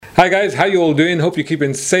Hi guys, how you all doing? Hope you're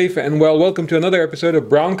keeping safe and well. Welcome to another episode of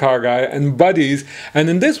Brown Car Guy and Buddies. And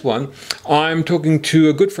in this one, I'm talking to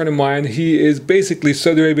a good friend of mine. He is basically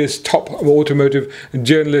Saudi Arabia's top automotive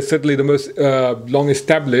journalist, certainly the most long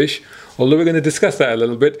established, although we're going to discuss that a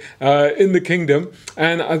little bit, in the kingdom.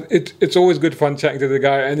 And it's always good fun chatting to the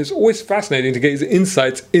guy, and it's always fascinating to get his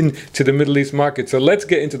insights into the Middle East market. So let's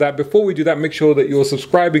get into that. Before we do that, make sure that you're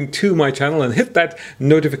subscribing to my channel and hit that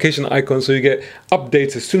notification icon so you get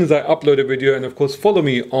updates as soon as I upload a video. And of course, follow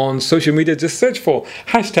me on social media. Just search for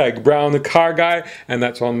hashtag Brown Car Guy, and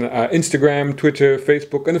that's on Instagram, Twitter,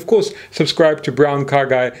 Facebook, and of course, subscribe to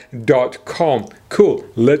browncarguy.com. Cool,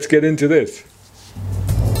 let's get into this.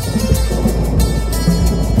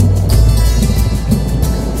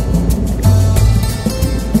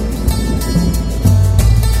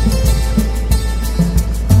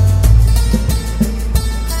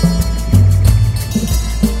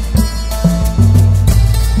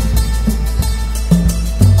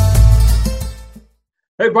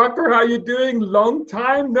 Hey, Bakr, how you doing? Long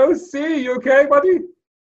time no see. You okay, buddy?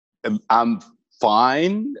 I'm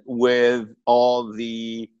fine with all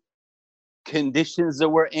the conditions that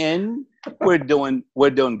we're in. We're doing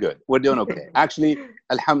good. We're doing okay. Actually,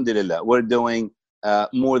 alhamdulillah, we're doing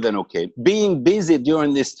more than okay. Being busy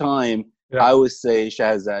during this time, Yeah. I would say,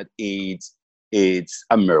 Shahzad, it's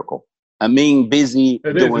a miracle. I'm being busy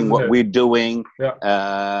doing what we're doing.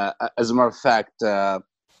 Yeah. As a matter of fact,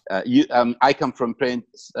 I come from print,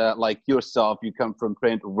 like yourself. You come from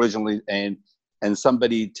print originally, and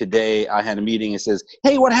somebody today, I had a meeting and says,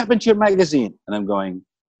 "Hey, what happened to your magazine?" And I'm going,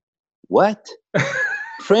 "What?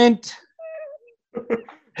 Print?"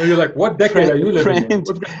 And you're like, what decade are you living in?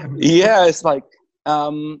 Yeah, it's like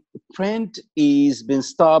print is been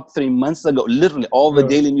stopped 3 months ago. Literally, all the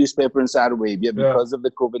daily newspaper in Saudi Arabia, because of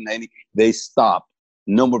the COVID-19, they stopped.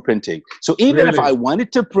 No more printing. So even if I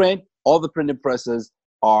wanted to print, all the printing presses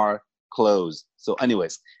are closed. So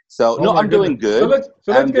anyways, I'm doing good.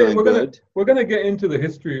 We're gonna get into the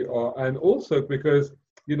history, and also because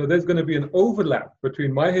there's going to be an overlap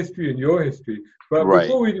between my history and your history. But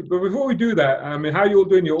before we do that, I mean, how are you all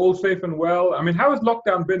doing? You're all safe and well. I mean, how has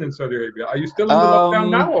lockdown been in Saudi Arabia? Are you still in the lockdown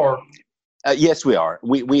now, or? Yes, we are.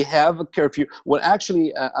 We have a curfew. Well,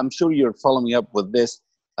 actually, I'm sure you're following up with this.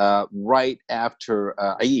 Right after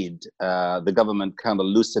Eid, the government kind of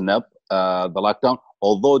loosened up the lockdown.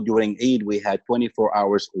 Although during Eid, we had 24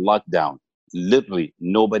 hours lockdown. Literally,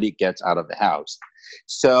 nobody gets out of the house.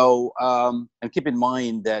 So, and keep in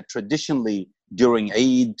mind that traditionally during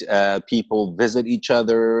Eid, people visit each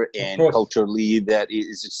other, and culturally, that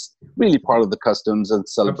is just really part of the customs and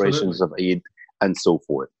celebrations of Eid and so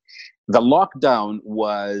forth. The lockdown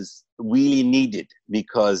was really needed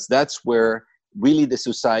because that's where really the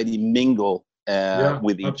society mingle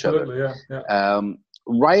with each other.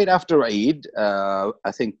 Right after Eid,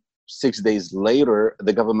 I think 6 days later,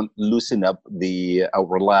 the government loosened up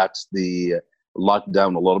relaxed the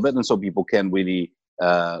lockdown a little bit, and so people can really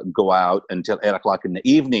go out until 8 o'clock in the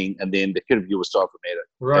evening, and then the curfew will start from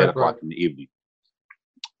 8 o'clock in the evening.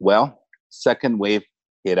 Well, second wave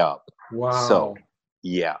hit up. Wow. So,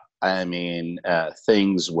 yeah, I mean,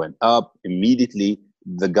 things went up immediately.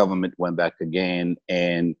 The government went back again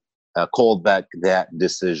and called back that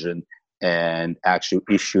decision and actually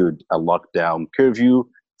issued a lockdown curfew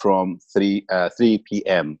from 3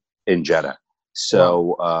 p.m. in Jeddah.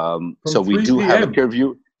 So, so we do have a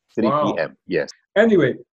curfew 3 p.m. Yes.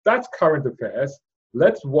 Anyway, that's current affairs.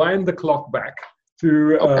 Let's wind the clock back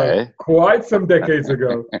to quite some decades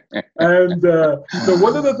ago. And so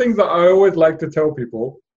one of the things that I always like to tell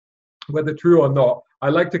people, whether true or not, I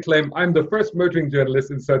like to claim I'm the first motoring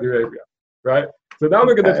journalist in Saudi Arabia, right? So now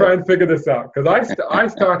we're going to try and figure this out, because I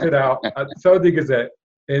started out at Saudi Gazette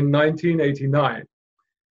in 1989.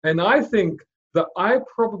 And I think that I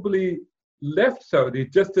probably left Saudi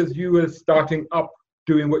just as you were starting up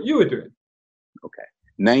doing what you were doing. Okay.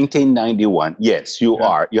 1991. Yes, you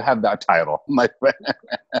are. You have that title, my friend.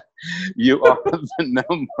 You are the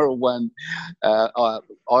 #1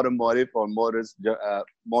 automotive or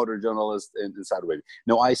motor journalist in Saudi Arabia.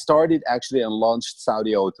 No, I started actually and launched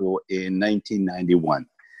Saudi Auto in 1991.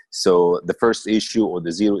 So the first issue, or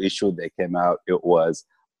the zero issue that came out, it was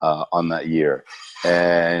on that year.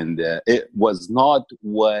 And it was not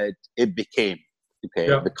what it became. Okay,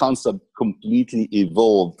 the concept completely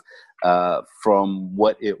evolved from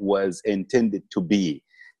what it was intended to be.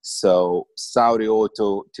 So Saudi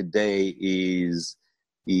Auto today is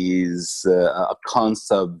a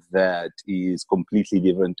concept that is completely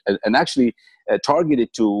different and actually targeted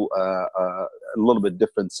to a little bit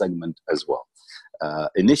different segment as well.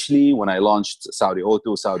 Initially, when I launched Saudi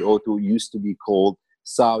Auto used to be called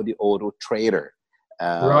Saudi Auto Trader.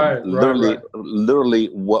 Right, right, Literally, right. literally,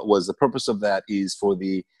 what was the purpose of that is for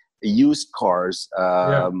the used cars,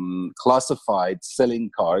 Yeah, classified selling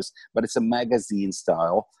cars, but it's a magazine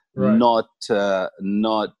style, right. not a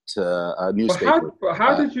But newspaper.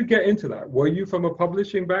 how did you get into that? Were you from a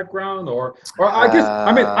publishing background, or I guess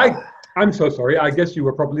I mean Uh, I'm so sorry. I guess you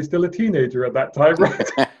were probably still a teenager at that time, right?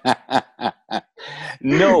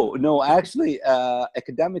 no, no, actually,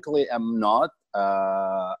 academically, I'm not.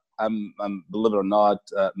 I'm, believe it or not,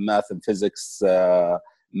 math and physics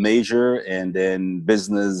major, and then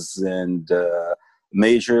business and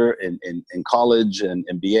major in college and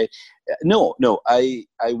MBA. No, no, I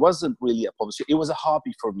wasn't really a publisher. It was a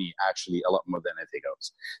hobby for me, actually, a lot more than anything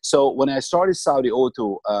else. So when I started Saudi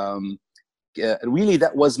Auto, really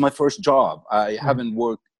that was my first job. I Mm, haven't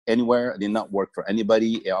worked anywhere. I did not work for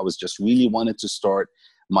anybody. I was just really wanted to start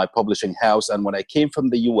my publishing house. And when I came from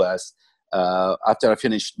the US, after I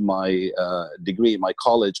finished my degree in my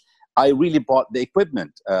college, I really bought the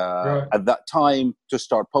equipment. right. At that time, to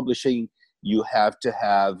start publishing, you have to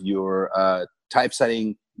have your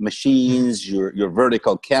typesetting Mm. machines, your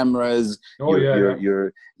vertical cameras, Oh yeah, yeah,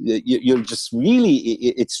 you're just really,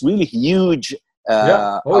 it's really huge.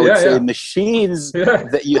 yeah. Oh I would yeah, say yeah, machines yeah.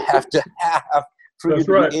 that you have to have for you That's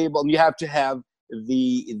to be right. able. And you have to have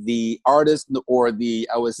the artist, or the,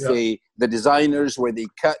 I would Yeah, say, the designers, where they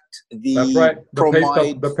cut that's the right.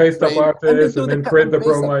 bromide The paste up frame, and they artist, do and the then cut create and the paste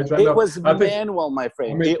up. bromides. I It know. was I think. manual, my I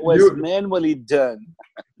friend. mean, It was manually done.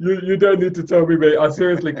 you don't need to tell me, mate.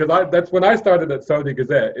 Seriously, because I that's when I started at Saudi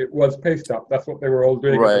Gazette. It was paste up. That's what they were all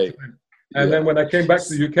doing at the Right. time. And then Yeah. when I came back to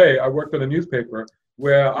the UK, I worked on a newspaper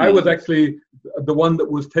where I was Mm. actually the one that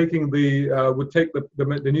was taking the would take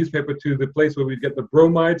the newspaper to the place where we'd get the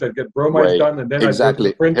bromides. I'd get bromides Right. done, and then I'd go to the Exactly.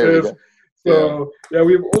 Here we printers. go. Yeah. So yeah,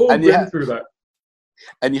 we've all And you been have through that.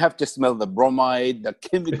 and you have to smell the bromide, the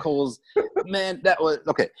chemicals. Man, that was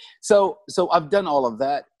okay. So I've done all of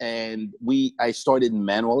that, and I started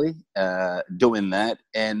manually doing that,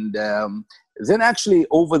 and then actually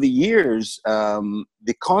over the years,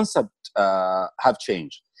 the concept have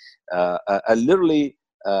changed. I literally,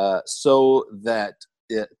 so that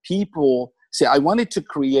people see. I wanted to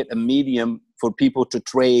create a medium for people to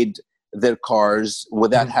trade their cars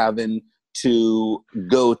without Mhm. having to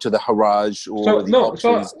go to the Haraj or So the no,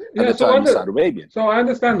 so auctions at yeah, the time in Saudi Arabia. so I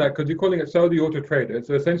understand that because you're calling it Saudi Auto Trader.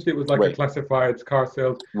 So essentially, it was like a Right, classifieds car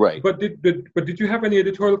sales. right. But did you have any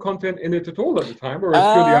editorial content in it at all at the time, or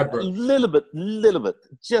it's purely adverts? Little bit,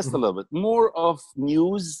 just a Mhm. little bit. More of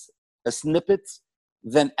news, snippets,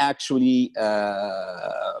 than actually,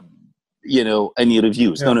 any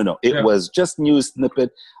reviews. No, Yeah, no, no. It yeah. was just news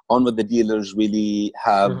snippet on what the dealers really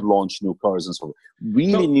have Mhm. launched new cars and so on.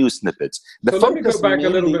 Really So news snippets. The so let me go focus back a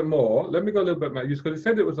little mainly bit more. Let me go a little bit more. Because you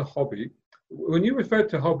said it was a hobby. When you referred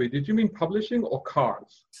to hobby, did you mean publishing or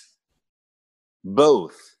cars?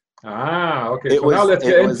 both. Ah, okay. It So now was, let's it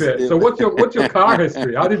get into was, it. it, So what's your car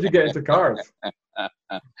history? How did you get into cars?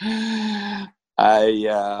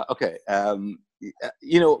 Okay.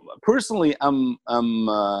 Personally, I'm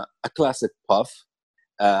a classic puff.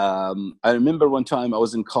 I remember one time I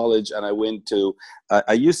was in college and I went to.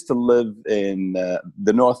 I used to live in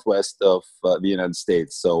the northwest of the United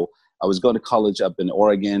States, so I was going to college up in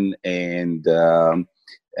Oregon, and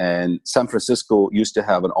San Francisco used to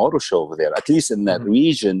have an auto show over there, at least in that Mhm,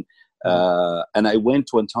 region. mhm. And I went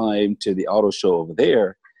one time to the auto show over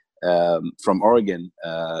there, from Oregon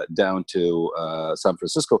down to San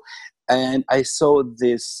Francisco, and I saw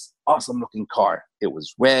this awesome-looking car. It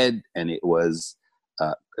was red, and it was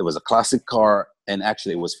a classic car, and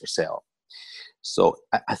actually, it was for sale. So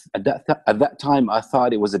at that time, I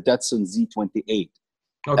thought it was a Datsun Z28.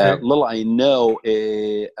 Okay. Little I know,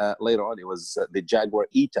 later on, it was the Jaguar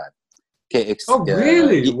E-Type KX. Oh,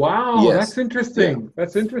 really? E- Wow, that's yes, yeah, interesting.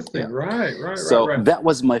 That's yeah. interesting. Right, right, right, So right. that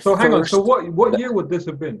was my So hang on. So first. what year would this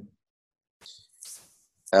have been?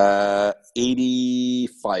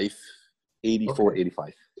 85, 84, Okay.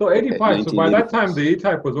 85. So Okay, 85. So by that 1985. time, the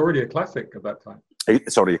E-Type was already a classic at that time.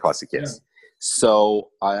 It's already a classic, Yeah. yes.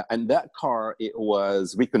 So, and that car, it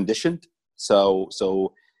was reconditioned. So,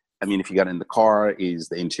 I mean, if you got in the car, the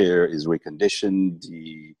interior is reconditioned.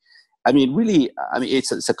 Really,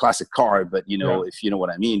 it's a classic car, but Yeah. if you know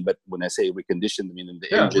what I mean. But when I say reconditioned, I mean the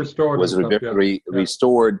Yeah. engine Restored and was stuff. Yeah. Yeah.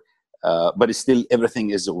 restored, but it's still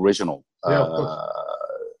everything is original. Yeah, of course.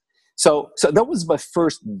 So that was my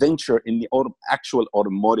first venture in the actual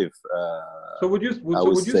automotive. I So would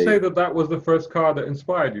would you say say that that was the first car that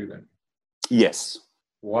inspired you then? yes.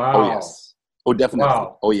 Oh Wow. yes. Oh, definitely.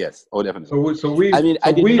 Wow. Oh, yes. Oh, definitely. I mean,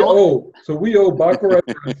 I did not. We owe Barco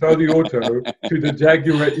and Saudi Auto to the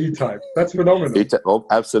Jaguar E-Type. That's phenomenal. Oh,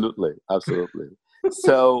 absolutely, absolutely.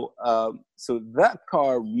 So, so that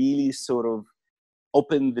car really sort of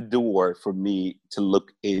opened the door for me to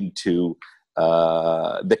look into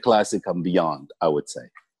the classic and beyond, I would say.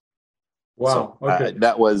 Wow. So, Okay.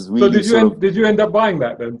 that was So really did you end up buying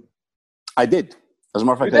that then? I did. As a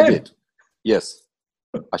matter of fact, You I did? did. Yes.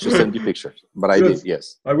 I should send you pictures, but I did.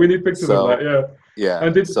 Yes. We need pictures of that. Yeah. Yeah.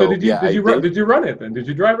 And did you run it then? Did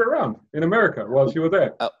you drive it around in America while you were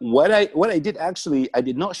there? What I did actually, I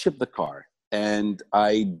did not ship the car, and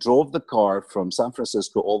I drove the car from San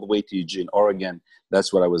Francisco all the way to Eugene, Oregon.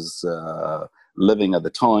 That's where I was living at the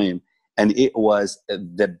time, and it was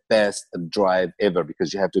the best drive ever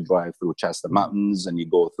because you have to drive through Shasta Mountains and you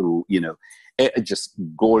go through, it's just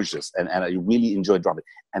gorgeous, and I really enjoyed driving.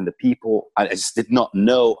 And the people, I just did not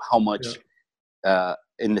know how much.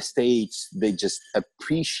 In the States, they just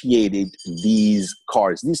appreciated these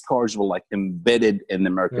cars. These cars were like embedded in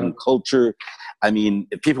American culture. I mean,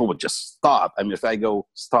 people would just stop. I mean, if I go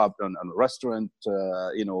stop on a restaurant,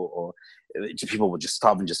 or people would just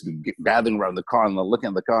stop and just be gathering around the car and they're looking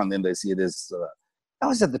at the car, and then they see this. I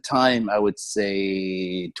was at the time, I would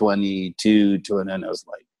say 22, and I was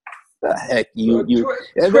like, the heck, you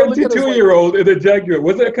 22-year-old in a Jaguar.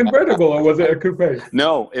 Was it a convertible or was it a coupe?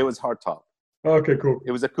 No, it was hardtop. Okay, cool.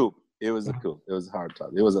 It was a coupe. It was a coupe. It was a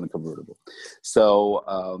hardtop. It wasn't a convertible. So,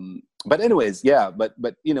 but anyways, yeah. But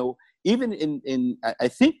even in I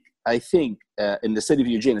think in the city of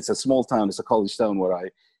Eugene, it's a small town. It's a college town where I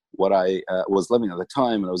was living at the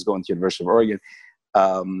time, and I was going to University of Oregon.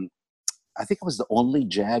 I think I was the only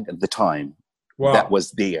Jag at the time that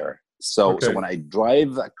was there. So when I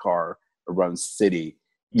drive that car around city,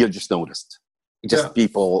 you just noticed.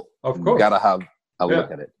 People gotta have a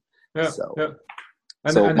look at it. Yeah, so,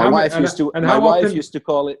 And, so and my how, wife and, used to. and my how wife often, used to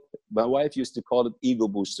call it. My wife used to call it ego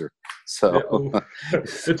booster. So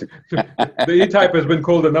the E-Type has been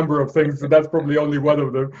called a number of things, so that's probably only one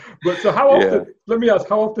of them. But so how often? Let me ask,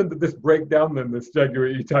 how often did this break down then? This Jaguar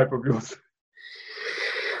E-Type of yours?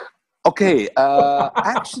 Okay,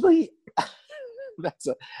 actually, that's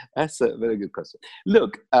a very good question.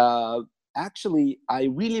 Look, actually, I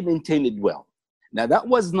really maintained it well. Now that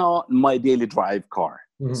was not my daily drive car.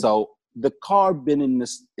 Mm-hmm. So the car been in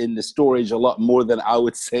the storage a lot more than I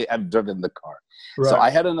would say I've driven the car. Right. So I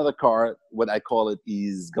had another car. What I call it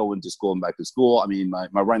is going to school and back to school. I mean, my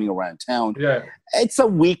running around town. Yeah, it's a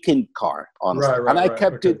weekend car, honestly. Right, and I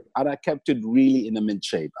kept it, and I kept it really in a mint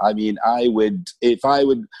shape. I mean, and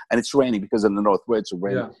it's raining because in the northwest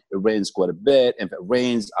it rains quite a bit. If it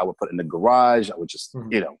rains, I would put it in the garage. I would just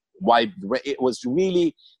wipe. It was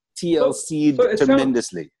really TLC'd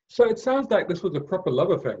tremendously. So it sounds like this was a proper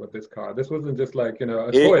love affair with this car. This wasn't just like, a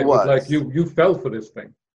toy. It was like you fell for this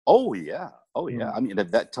thing. Oh, yeah. Oh, yeah. Mm-hmm. I mean,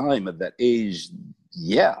 at that time, at that age,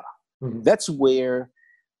 yeah. Mm-hmm. That's where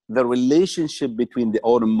the relationship between the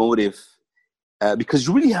automotive, because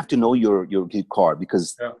you really have to know your car,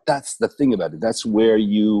 because that's the thing about it. That's where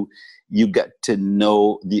you get to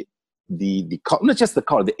know the car, not just the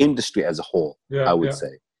car, the industry as a whole, I would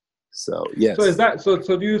say. So yes. So is that so?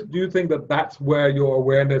 Do you think that that's where your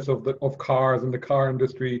awareness of cars and the car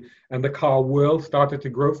industry and the car world started to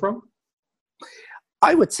grow from?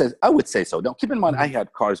 I would say so. Now, keep in mind, I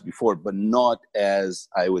had cars before, but not as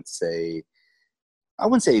I wouldn't say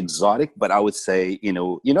exotic, but I would say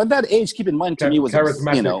at that age. Keep in mind, to me was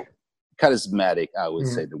charismatic. Charismatic. I would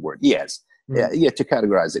say the word. Yes. Mm-hmm. Yeah. To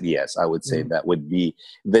categorize it, yes, I would say that would be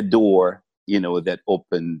the door. That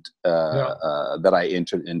opened, that I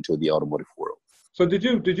entered into the automotive world. So did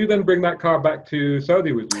you then bring that car back to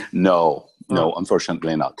Saudi with you? No,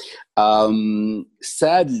 unfortunately not.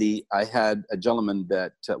 Sadly, I had a gentleman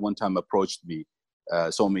that one time approached me,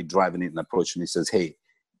 saw me driving it and approached me, says, hey,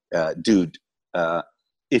 dude,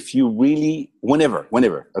 if you really, whenever,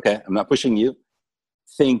 okay, I'm not pushing you,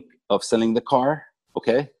 think of selling the car,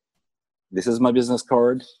 okay? This is my business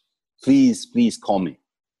card. Please call me.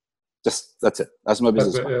 That's it. That's my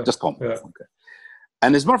business card. Yeah. Just call me. Yeah. Okay.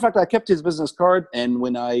 And as a matter of fact, I kept his business card. And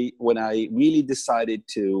when I really decided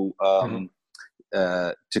to come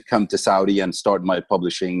to Saudi and start my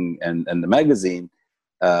publishing and the magazine,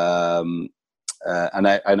 and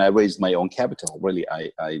I raised my own capital. Really,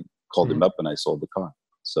 I called him up and I sold the car.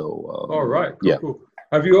 So all right, cool.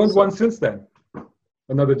 Have you owned one since then?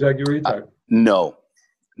 Another Jaguar E-Type? No.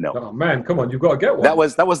 Oh man, come on! You've got to get one. That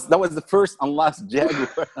was the first and last Jaguar.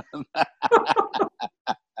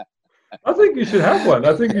 I think you should have one.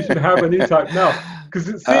 I think you should have an E-Type now, because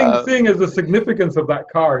seeing as the significance of that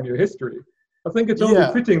car in your history, I think it's only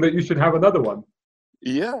Yeah. fitting that you should have another one.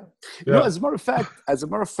 Yeah. No, Yeah. as a matter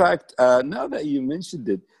of fact, now that you mentioned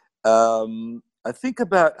it,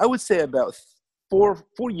 I would say about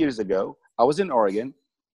 4 years ago, I was in Oregon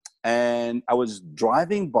and I was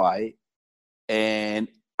driving by and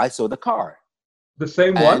I saw the car The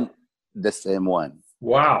same and one? the same one.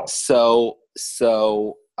 Wow. So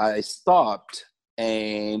I stopped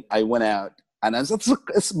and I went out and I said,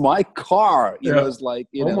 "Look, it's my car." Yeah. It's like,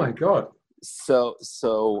 Oh my God. So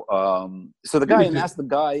the You guy need and to asked the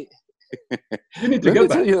guy, you need to let me get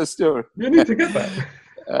tell that. you a story. You need to get that.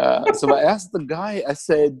 So I asked the guy, I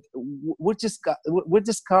said, where this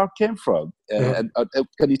car came from? Yeah.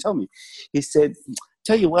 Can you tell me? He said,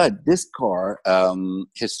 tell you what, this car,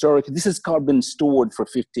 this has car been stored for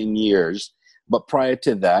 15 years, but prior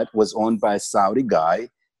to that was owned by a Saudi guy.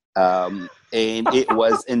 And it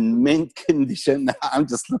was in mint condition. I'm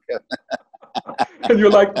just looking. And you're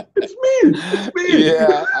like, it's me.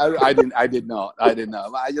 Yeah, I did not. I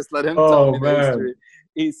just let him tell Oh me the man. history.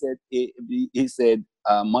 He said,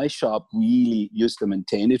 my shop really used to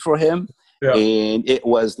maintain it for him, Yeah. and it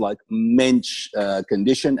was like mint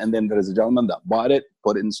condition. And then there is a gentleman that bought it,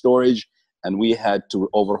 put it in storage, and we had to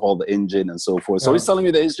overhaul the engine and so forth. So he's telling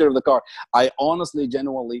me the history of the car. I honestly,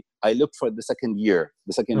 genuinely, I looked for the second year.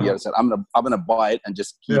 The second year, I said, I'm gonna buy it and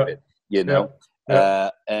just keep it.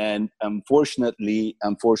 And unfortunately,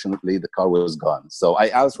 the car was gone. So I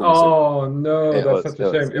asked for. Oh no, that's such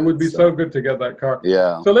a shame. It would be so good to get that car.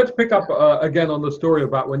 Yeah. So let's pick up again on the story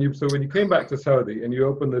about when you came back to Saudi and you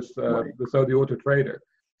opened this the Saudi Auto Trader.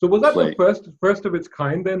 So was that the first of its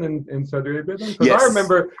kind then in Saudi Arabia? Because Yes. I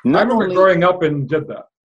remember growing up in Jeddah,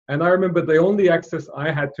 and I remember the only access I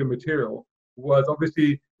had to material was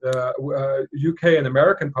obviously UK and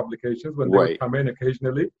American publications when they would come in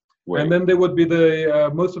occasionally. Right. And then there would be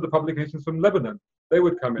the most of the publications from Lebanon. They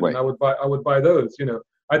would come in, and I would buy those.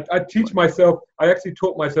 I teach myself. I actually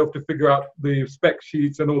taught myself to figure out the spec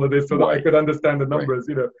sheets and all of this so that I could understand the numbers.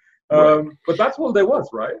 But that's all there was,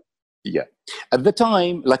 right? Yeah. At the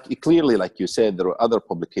time, clearly, like you said, there were other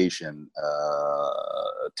publication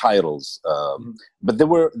titles, but they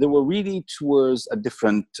were really towards a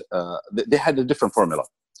different. They had a different formula,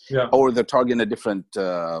 or they're targeting a different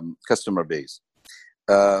customer base.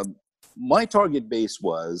 My target base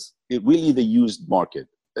was really the used market.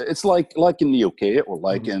 It's like in the UK or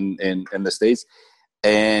like in the States,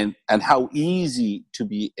 and how easy to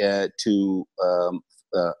be to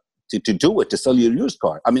do it, to sell your used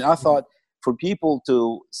car. I mean, I thought for people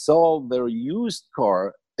to sell their used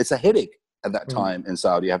car, it's a headache at that time in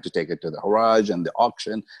Saudi. You have to take it to the Haraj and the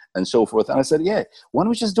auction and so forth. And I said, why don't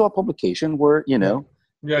we just do a publication where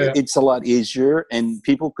it's a lot easier, and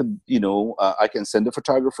people could, I can send a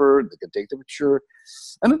photographer, they can take the picture.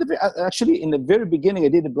 And actually, in the very beginning, I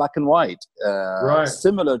did it black and white,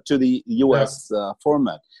 similar to the US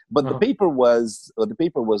format. But the paper was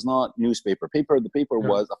not newspaper paper. The paper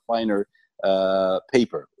was a finer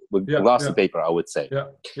paper with glossy paper, I would say.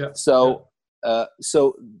 So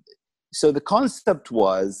the concept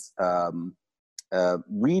was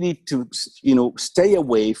really to stay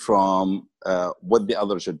away from what the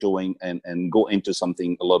others are doing and go into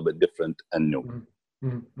something a little bit different and new.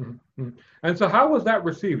 And so how was that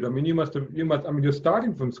received? I mean, you're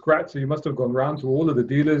starting from scratch, so you must have gone around to all of the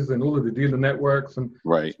dealers and all of the dealer networks and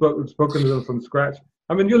spoken to them from scratch.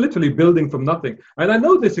 I mean, you're literally building from nothing. And I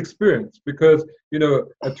know this experience because,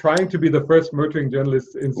 trying to be the first motoring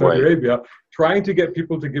journalist in Saudi Arabia, trying to get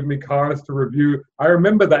people to give me cars to review. I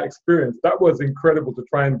remember that experience. That was incredible, to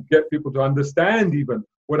try and get people to understand even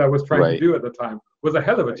what I was trying to do at the time. It was a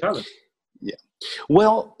hell of a challenge. Yeah.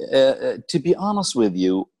 Well, to be honest with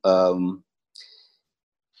you,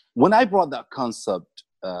 when I brought that concept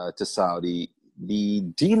to Saudi, the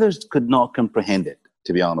dealers could not comprehend it,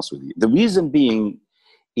 to be honest with you. The reason being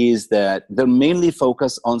is that they're mainly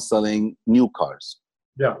focused on selling new cars.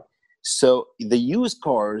 Yeah. So the used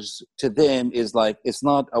cars to them is like, it's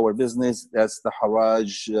not our business. That's the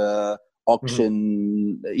Haraj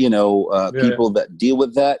auction, people that deal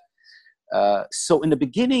with that. So in the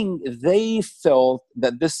beginning, they felt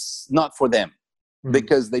that this is not for them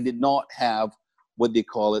because they did not have what they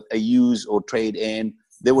call it, a use or trade in.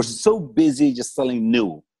 They were so busy just selling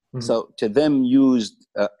new. So to them, used,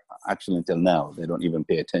 actually until now, they don't even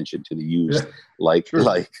pay attention to the used like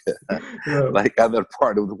other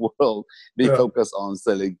part of the world. They focus on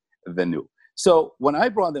selling the new. So when I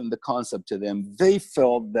brought them the concept to them, they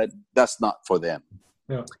felt that that's not for them.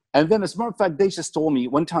 Yeah. And then, as a matter of fact, they just told me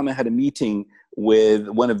one time I had a meeting with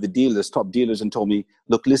one of the dealers, top dealers, and told me,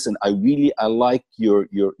 "Look, listen, I like your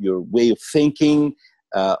way of thinking,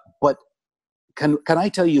 but can I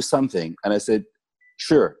tell you something? And I said,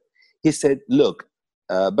 sure. He said, look,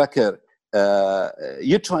 Bakr,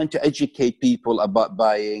 you're trying to educate people about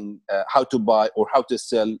buying, how to buy or how to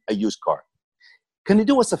sell a used car. Can you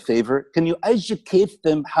do us a favor? Can you educate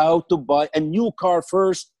them how to buy a new car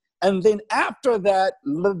first, and then after that,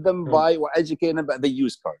 let them buy or educate them about the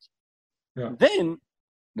used cars? Yeah.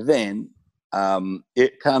 Then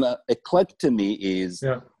it kind of clicked to me is,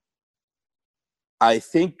 I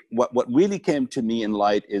think what really came to me in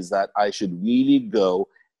light is that I should really go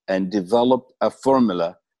and develop a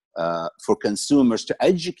formula for consumers, to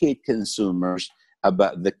educate consumers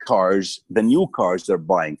about the cars, the new cars they're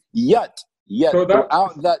buying. Yet so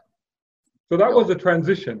throughout that. So that was a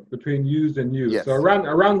transition between used and new. Yes. So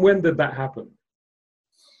around when did that happen?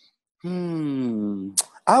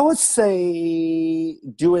 I would say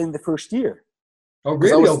during the first year. Oh,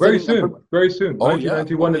 really? Oh, very soon. Very soon. Oh,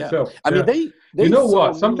 1991 itself. I mean, they you know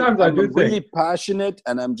what? Sometimes I do I'm think really passionate,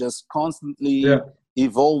 and I'm just constantly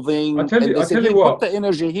evolving. I'll tell you what. Put the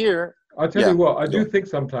energy here. I'll tell you what. I do think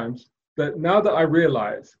sometimes that now that I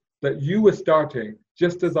realize that you were starting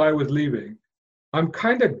just as I was leaving, I'm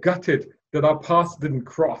kind of gutted that our paths didn't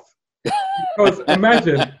cross. Because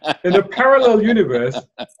imagine, in a parallel universe,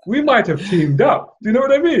 we might have teamed up. Do you know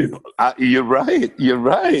what I mean? You're right. You're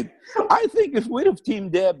right. I think if we'd have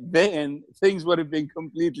teamed up then, things would have been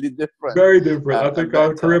completely different. Very different. I think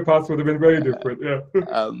our career paths would have been very different.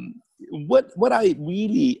 Yeah. What I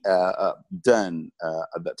really done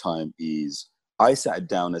at that time is I sat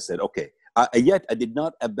down and said, okay, yet I did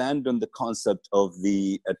not abandon the concept of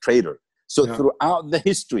the trader. So throughout the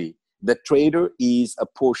history, the trader is a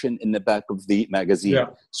portion in the back of the magazine. Yeah,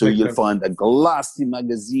 so you'll find a glossy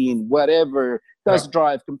magazine, whatever, test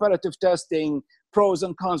drive, comparative testing, pros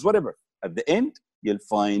and cons, whatever. At the end, you'll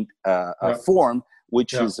find a form,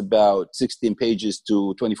 which is about 16 pages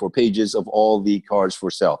to 24 pages of all the cars for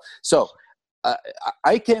sale. So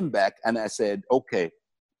I came back and I said, okay,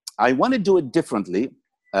 I want to do it differently.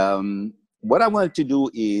 What I wanted to do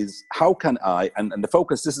is, how can I, and the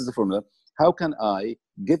focus, this is the formula, how can I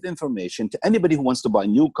give information to anybody who wants to buy a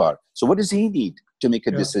new car? So what does he need to make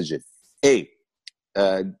a decision? A,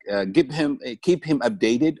 keep him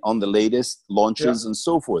updated on the latest launches and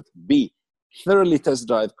so forth. B, thoroughly test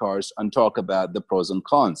drive cars and talk about the pros and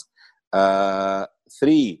cons.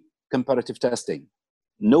 3, comparative testing.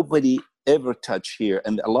 Nobody ever touch here,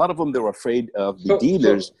 and a lot of them, they're afraid of the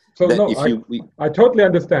dealers. I totally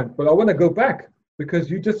understand, but I want to go back, because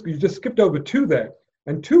you just skipped over 2 there.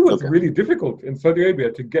 And 2 was really difficult in Saudi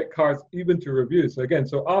Arabia to get cars even to review. So again,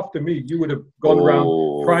 after me, you would have gone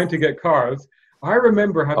around trying to get cars. I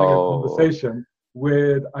remember having a conversation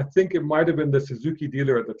with, I think it might have been the Suzuki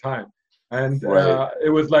dealer at the time. And it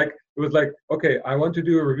was like, okay, I want to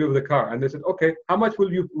do a review of the car. And they said, okay, how much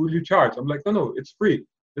will you charge? I'm like, no, it's free.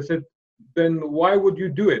 They said, then why would you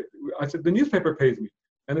do it? I said, the newspaper pays me.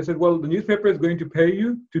 And they said, well, the newspaper is going to pay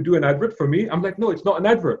you to do an advert for me. I'm like, no, it's not an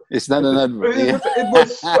advert. It's not an advert. It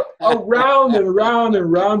was around and round and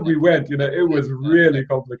round we went. It was really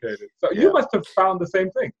complicated. So you must have found the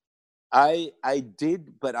same thing. I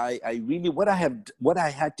did, but I really, what I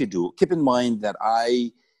had to do, keep in mind that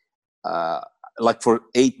I, like for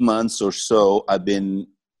 8 months or so, I've been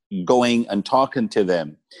going and talking to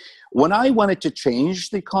them. When I wanted to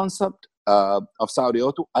change the concept of Saudi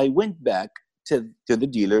Auto, I went back to the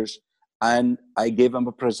dealers and I gave them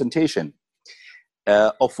a presentation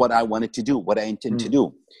of what I wanted to do, what I intend to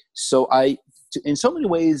do. So in so many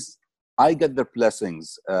ways, I got their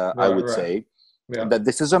blessings, I would say, that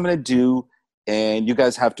this is what I'm going to do, and you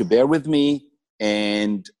guys have to bear with me,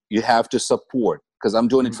 and you have to support, because I'm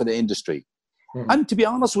doing it for the industry. And to be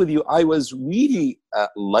honest with you, I was really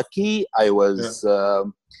lucky. I was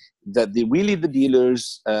that the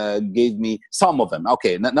dealers gave me, some of them.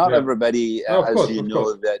 Okay, not everybody, you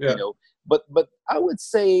know. But I would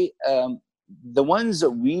say the ones that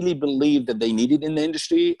really believed that they needed in the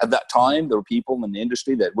industry at that time, there were people in the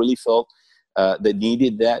industry that really felt that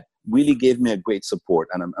needed that, really gave me a great support,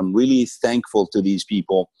 and I'm really thankful to these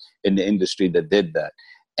people in the industry that did that.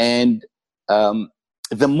 And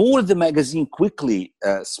the more the magazine quickly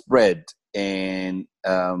spread, and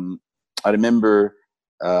I remember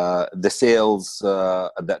the sales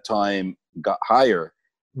at that time got higher,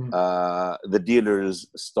 the dealers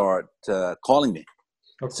start calling me.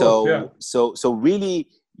 So really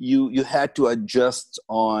you had to adjust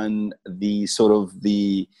on the sort of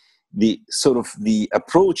the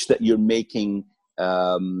approach that you're making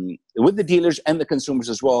with the dealers and the consumers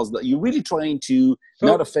as well, is that you're really trying to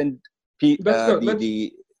not offend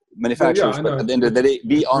manufacturers, I but know. at the end of the day,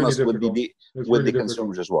 be It's really honest with difficult. It's with really the difficult.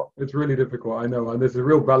 consumers as well. It's really difficult. I know, and there's a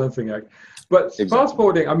real balancing act. But fast Exactly.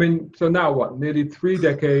 forwarding, I mean, so now what? Nearly 3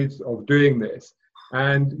 decades of doing this,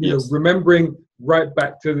 and Yes. remembering right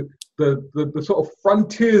back to the sort of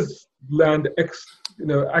frontiers land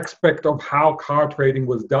aspect of how car trading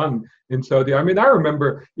was done in Saudi. I mean, I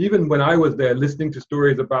remember even when I was there, listening to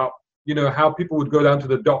stories about how people would go down to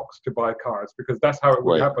the docks to buy cars because that's how it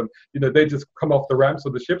would Right. happen. They just come off the ramps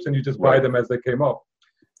of the ships and you just buy Right. them as they came off.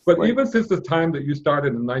 But Right. even since the time that you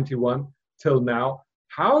started in '91 till now,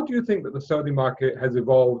 how do you think that the Saudi market has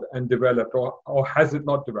evolved and developed, or has it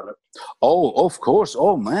not developed? Oh, of course.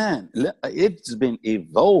 Oh man, it's been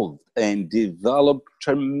evolved and developed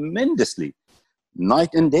tremendously,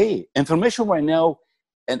 night and day. Information right now,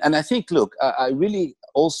 and I think, look, I really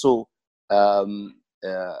also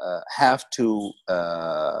have to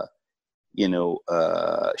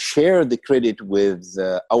share the credit with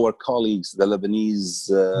our colleagues, the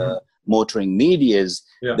Lebanese motoring medias,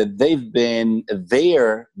 Yeah. that they've been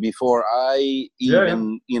there before I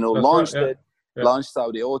even launched right, it. Launched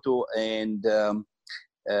Saudi Auto, and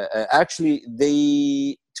actually,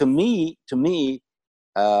 to me,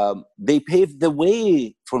 they paved the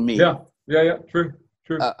way for me. Yeah, true.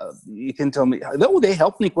 You can tell me, though they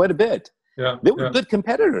helped me quite a bit. Yeah, they were good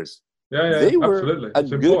competitors. They were absolutely. It's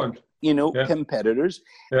good, important. Competitors,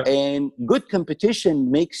 and good competition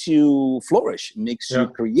makes you flourish, makes you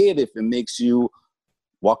creative, and makes you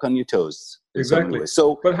walk on your toes. Exactly.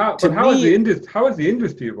 So, but how has the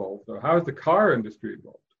industry evolved? Though? How has the car industry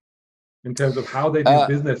evolved in terms of how they do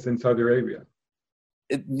business in Saudi Arabia?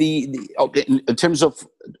 In terms of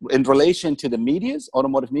in relation to the medias,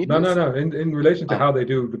 automotive medias? No. In relation to how they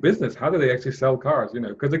do the business, how do they actually sell cars?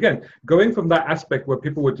 Because again, going from that aspect where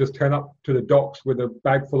people would just turn up to the docks with a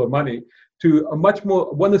bag full of money to a much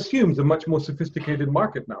more, one assumes, a much more sophisticated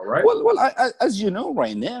market now, right? Well, as you know,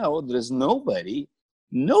 right now there's nobody,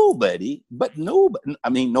 no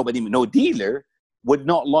dealer would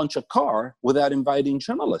not launch a car without inviting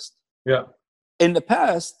journalists. Yeah. In the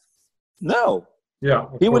past, no. Yeah.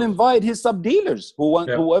 He would invite his sub-dealers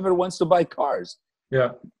whoever wants to buy cars.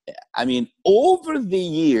 Yeah. I mean, over the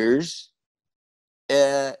years,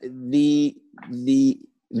 the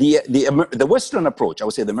Western approach, I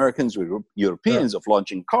would say the Americans or Europeans of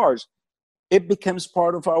launching cars, it becomes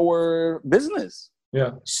part of our business.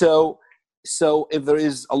 Yeah. So if there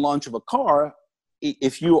is a launch of a car,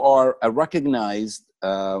 if you are a recognized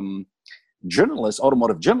journalist,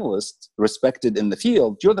 automotive journalist, respected in the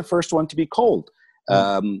field, you're the first one to be called,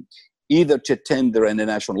 either to attend their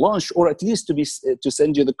international launch or at least to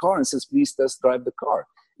send you the car and says, please test drive the car.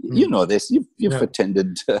 You know this. You've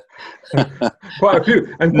attended quite a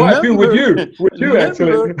few, and quite a few with you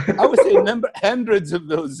actually. I would say hundreds of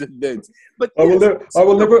those events. But I will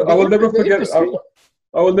never forget.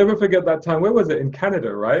 I will never forget that time. Where was it? In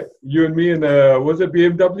Canada, right? You and me and was it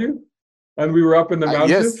BMW? And we were up in the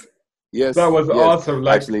mountains. Yes, that was awesome.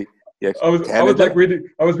 Like, actually, yes. I was like reading.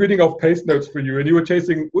 I was reading off pace notes for you, and you were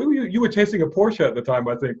chasing. You were chasing a Porsche at the time,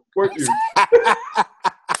 I think, weren't you?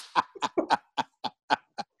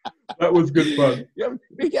 That was good fun.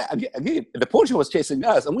 Again, the Porsche was chasing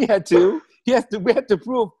us, and we had to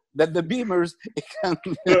prove that the Beamers can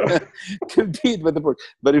compete with the Porsche.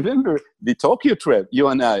 But remember the Tokyo trip, you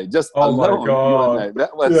and I, just alone, you and I.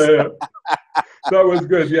 That was that was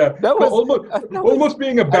good. Yeah, that was almost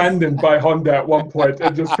being abandoned by Honda at one point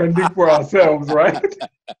and just fending for ourselves, right?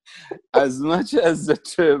 As much as the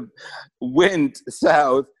trip went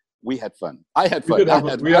south, we had fun. I had fun. I don't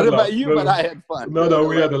know about you, but I had fun. No,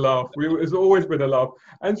 we had a laugh. It's always been a laugh.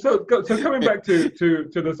 And so coming back to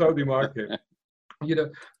the Saudi market,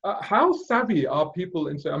 how savvy are people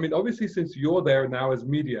I mean, obviously, since you're there now as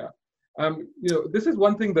media, this is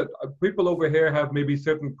one thing that people over here have maybe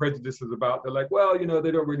certain prejudices about. They're like, well,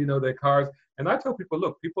 they don't really know their cars. And I tell people,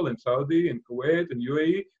 look, people in Saudi, in Kuwait, and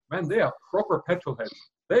UAE, man, they are proper petrol heads.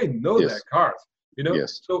 They know their cars.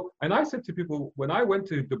 Yes. So, and I said to people, when I went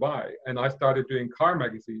to Dubai and I started doing car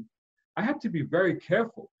magazine, I had to be very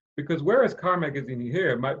careful because whereas car magazine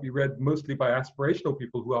here might be read mostly by aspirational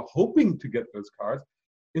people who are hoping to get those cars,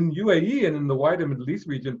 in UAE and in the wider Middle East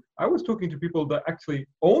region, I was talking to people that actually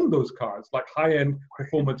own those cars, like high-end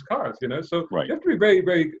performance cars, So you have to be very,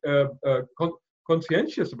 very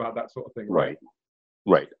conscientious about that sort of thing. Right.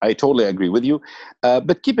 I totally agree with you.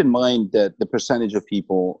 But keep in mind that the percentage of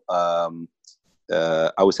people,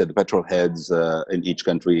 I would say the petrol heads in each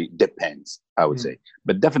country depends, I would say.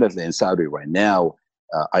 But definitely in Saudi right now,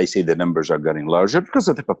 I say the numbers are getting larger because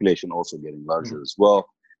of the population also getting larger as well.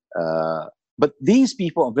 But these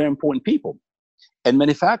people are very important people. And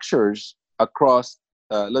manufacturers across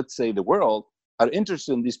let's say, the world are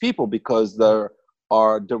interested in these people because there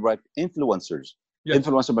are direct influencers. Yes.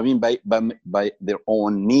 Influencer, I mean, by their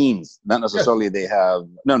own means, not necessarily Yes. they have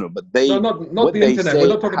but they not the internet. We're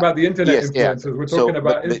not talking about the internet yes, influencers. yeah. We're talking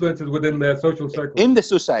about But influences within their social circle. in the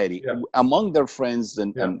society, Yeah. among their friends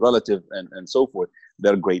and relative and so forth,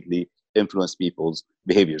 they're greatly influence people's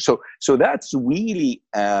behavior. So that's really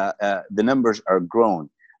the numbers are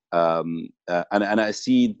grown. And I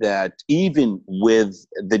see that even with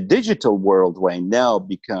the digital world right now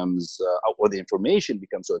becomes, or the information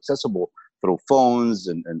becomes so accessible through phones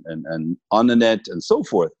and on the net and so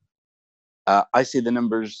forth, I see the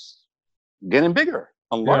numbers getting bigger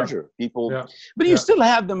and larger. People, but you still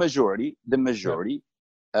have the majority. The majority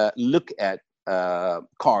look at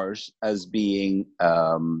cars as being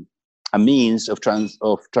a means of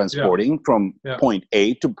transporting from point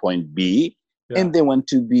A to point B. And they want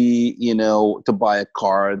to be, to buy a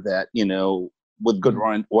car that, with good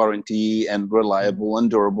warranty and reliable and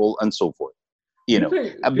durable and so forth.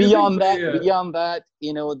 Beyond that,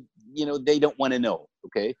 they don't want to know.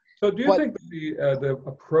 Okay. So do you think the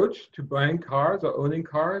approach to buying cars or owning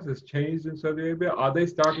cars has changed in Saudi Arabia? Are they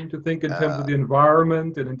starting to think in terms of the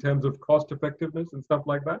environment and in terms of cost effectiveness and stuff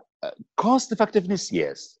like that? Cost effectiveness,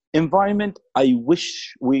 yes. Environment, I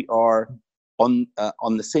wish we are on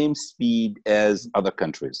the same speed as other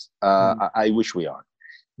countries. I wish we are,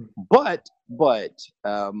 but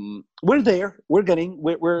we're there. We're getting.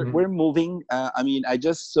 We're moving. I mean, I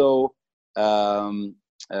just saw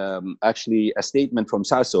actually a statement from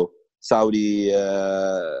SASO, Saudi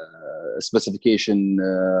specification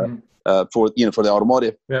for the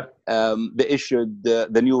automotive. They issued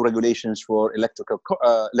the new regulations for electrical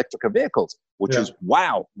vehicles, which is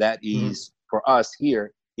wow. That is for us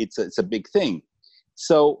here. It's a big thing.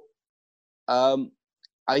 So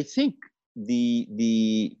I think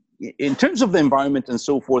in terms of the environment and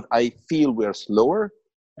so forth, I feel we're slower.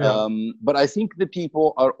 But I think the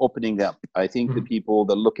people are opening up. I think the people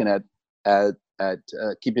they're looking at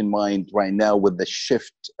keep in mind right now with the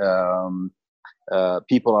shift,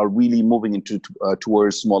 people are really moving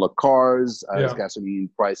towards smaller cars as gasoline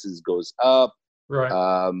prices goes up.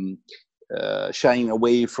 Shying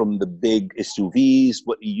away from the big SUVs,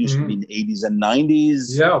 what it used to be in the 80s and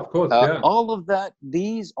 90s. Yeah, of course. All of that,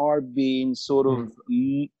 these are being sort of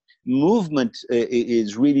movement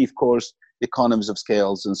is really, of course, economies of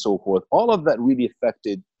scales and so forth. All of that really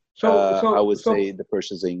affected, I would say, the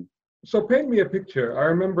purchasing. So paint me a picture. I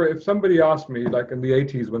remember if somebody asked me, like in the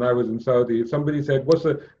 80s when I was in Saudi, if somebody said,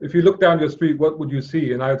 if you look down your street, what would you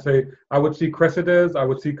see? And I would say, I would see Cressidas, I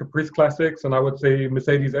would see Caprice Classics, and I would say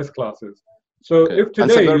Mercedes S-Classes. So if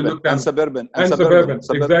today you look down... Suburban. Exactly,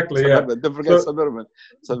 Suburban. Don't forget Suburban.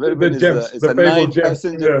 Suburban is a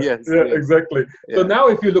 9-passenger. Yes, exactly. Yeah. So now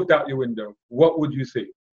if you looked out your window, what would you see?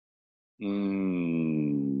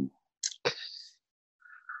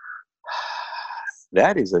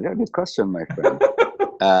 That is a very good question, my friend.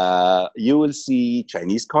 You will see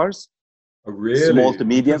Chinese cars. Oh, really? Small to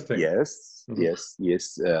medium. Yes.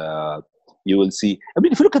 You will see. I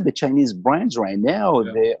mean, if you look at the Chinese brands right now,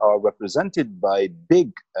 they are represented by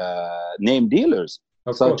big name dealers,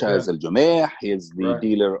 such as Al Jumeirah. He is the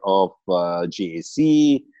dealer of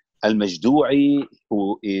GAC. Al Majdoui,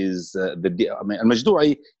 who is Al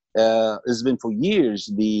Majdoui has been for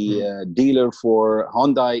years the dealer for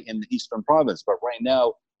Hyundai in the Eastern Province, but right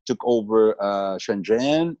now took over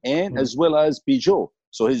Shenzhen and as well as Peugeot.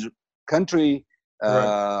 So his country,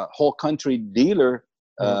 whole country dealer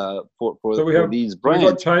for these brands. So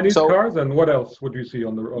we got Chinese cars, and what else would you see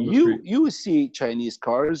on the street? You will see Chinese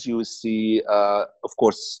cars. You will see, of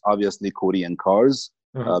course, obviously Korean cars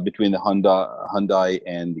between the Hyundai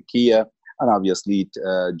and the Kia. And obviously,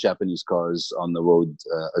 Japanese cars on the road,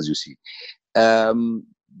 as you see.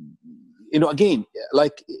 Again,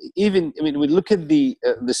 like we look at the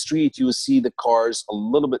street, you will see the cars a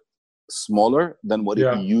little bit smaller than what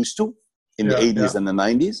it used to in the 80s and the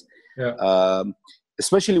 90s.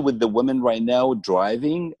 Especially with the women right now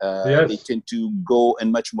driving, they tend to go in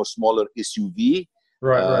much more smaller SUV.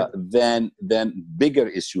 Than bigger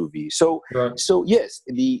SUV. So yes,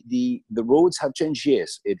 the roads have changed.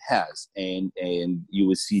 Yes, it has, and you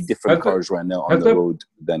will see different cars right now on the road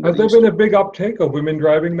than. Has there been a big uptake of women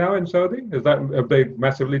driving now in Saudi? Have they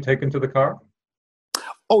massively taken to the car?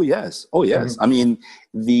 Oh yes. I mean,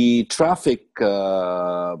 the traffic,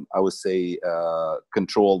 I would say,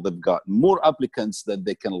 control. They've got more applicants that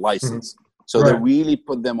they can license. So they really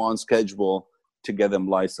put them on schedule to get them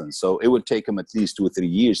licensed. So it would take them at least 2 or 3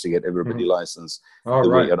 years to get everybody licensed the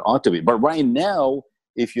way it ought to be. But right now,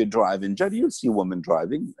 if you drive in Jeddah, you'll see women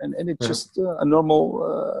driving, and it's just a normal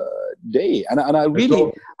day. And I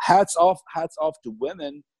really, hats off to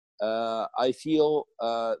women. I feel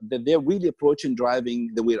that they're really approaching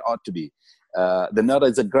driving the way it ought to be. They're not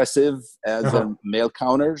as aggressive as male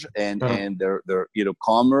counters, and they're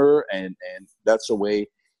calmer, and that's the way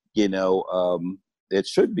it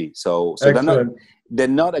should be. So they're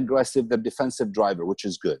not aggressive. They're defensive driver, which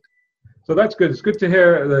is good. So that's good. It's good to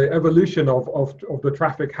hear the evolution of the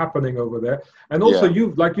traffic happening over there. And also,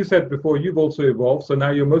 you've, like you said before, you've also evolved. So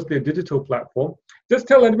now you're mostly a digital platform. Just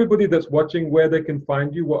tell everybody that's watching where they can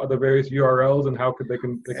find you. What are the various URLs and how they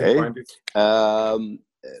can find you?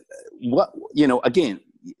 Again,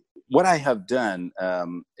 what I have done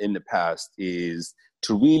in the past is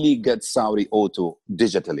to really get Saudi Auto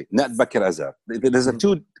digitally, not Bakaraza. There's a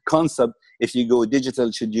two concept. If you go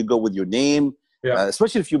digital, should you go with your name?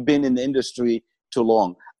 Especially if you've been in the industry too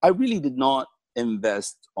long. I really did not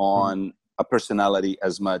invest on a personality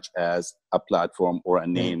as much as a platform or a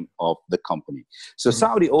name of the company. So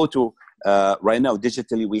Saudi Auto, right now,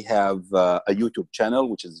 digitally, we have a YouTube channel,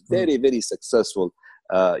 which is very, very successful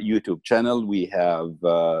YouTube channel. We have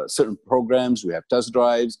certain programs. We have test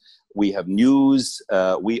drives. We have news.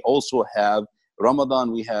 We also have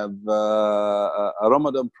Ramadan. We have a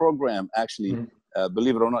Ramadan program, actually.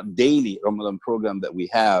 Believe it or not, daily Ramadan program that we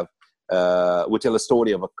have. We tell a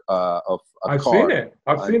story of a car. I've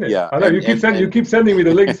seen it. Yeah, I know you keep sending me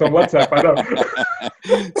the links on WhatsApp. I know.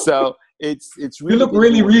 So it's really. You look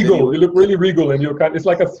really regal. You look really regal, and it's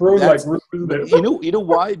like a throne-like room, isn't it? You know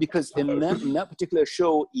why? Because in that particular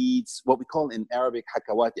show, it's what we call in Arabic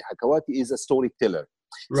hakawati. Hakawati is a storyteller.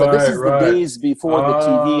 So this is the days before the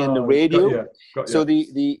TV and the radio. So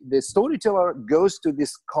the storyteller goes to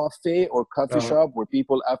this cafe or coffee shop where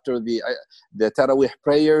people, after the Tarawih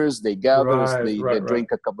prayers, they gather, they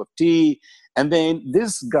drink a cup of tea, and then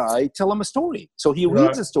this guy tell them a story. So he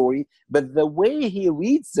reads a story, but the way he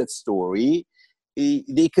reads that story,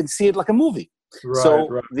 they can see it like a movie.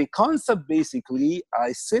 The concept, basically,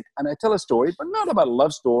 I sit and I tell a story, but not about a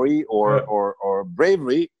love story or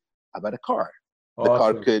bravery, about a car. The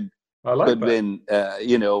car could have been,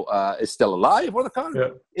 is still alive, or the car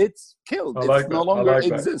it's killed. It no longer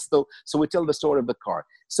exists. So we tell the story of the car.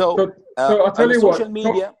 So I'll tell you what. Social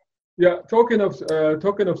media. Talking of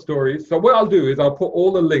stories. So what I'll do is I'll put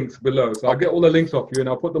all the links below. So I'll get all the links off you and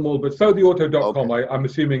I'll put them all. But SaudiAuto.com, I'm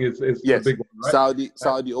assuming is the big one, right?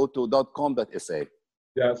 SaudiAuto.com.sa.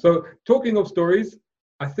 Yeah. So talking of stories,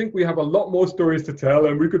 I think we have a lot more stories to tell,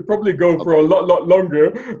 and we could probably go for a lot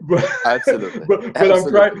longer. But absolutely. but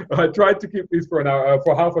I tried to keep these for an hour,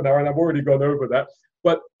 for half an hour, and I've already gone over that.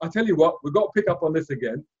 But I tell you what, we've got to pick up on this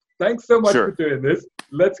again. Thanks so much for doing this.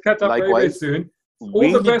 Let's catch up very soon.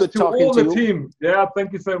 All the best to all the team. Yeah,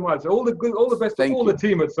 thank you so much. All the best to all the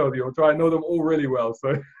team at Saudi Auto. I know them all really well.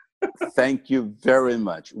 So. Thank you very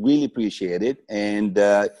much. Really appreciate it. And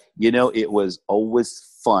it was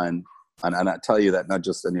always fun. And I tell you that not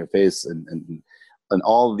just on your face and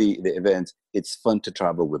all the events, it's fun to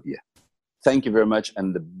travel with you. Thank you very much,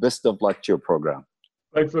 and the best of luck to your program.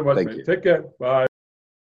 Thanks so much, mate. Take care. Bye.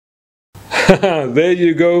 There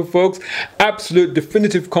you go, folks. Absolute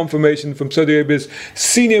definitive confirmation from Saudi Arabia's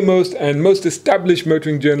senior most and most established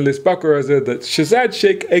motoring journalist, Bakr Azad, that Shazad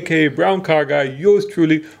Sheikh, aka Brown Car Guy, yours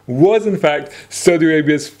truly, was in fact Saudi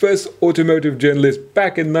Arabia's first automotive journalist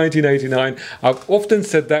back in 1989. I've often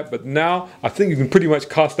said that, but now I think you can pretty much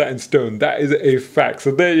cast that in stone. That is a fact.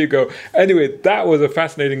 So there you go. Anyway, that was a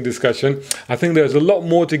fascinating discussion. I think there's a lot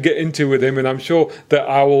more to get into with him, and I'm sure that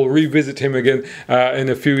I will revisit him again in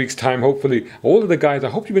a few weeks' time, hopefully. All of the guys, I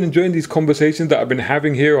hope you've been enjoying these conversations that I've been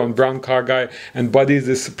having here on Brown Car Guy and Buddies,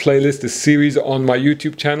 this playlist, this series on my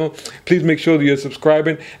YouTube channel. Please make sure that you're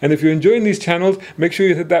subscribing, and if you're enjoying these channels, make sure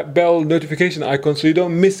you hit that bell notification icon so you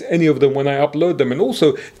don't miss any of them when I upload them. And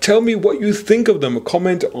also tell me what you think of them.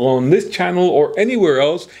 Comment on this channel or anywhere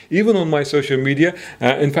else, even on my social media.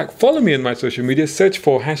 In fact, follow me on my social media. Search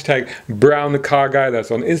for hashtag Brown Car Guy. That's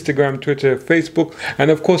on Instagram, Twitter, Facebook, and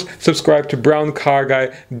of course subscribe to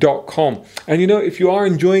browncarguy.com. And if you are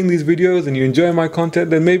enjoying these videos and you enjoy my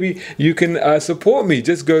content, then maybe you can support me.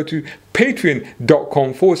 Just go to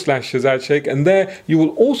patreon.com/Shazad Sheikh, and there you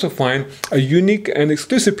will also find a unique and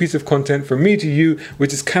exclusive piece of content from me to you,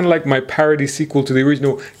 which is kind of like my parody sequel to the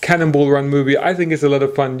original Cannonball Run movie. I think it's a lot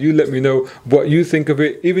of fun. You let me know what you think of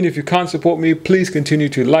it. Even if you can't support me, please continue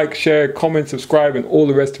to like, share, comment, subscribe, and all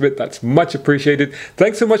the rest of it. That's much appreciated.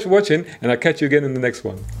 Thanks so much for watching, and I'll catch you again in the next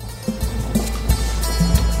one.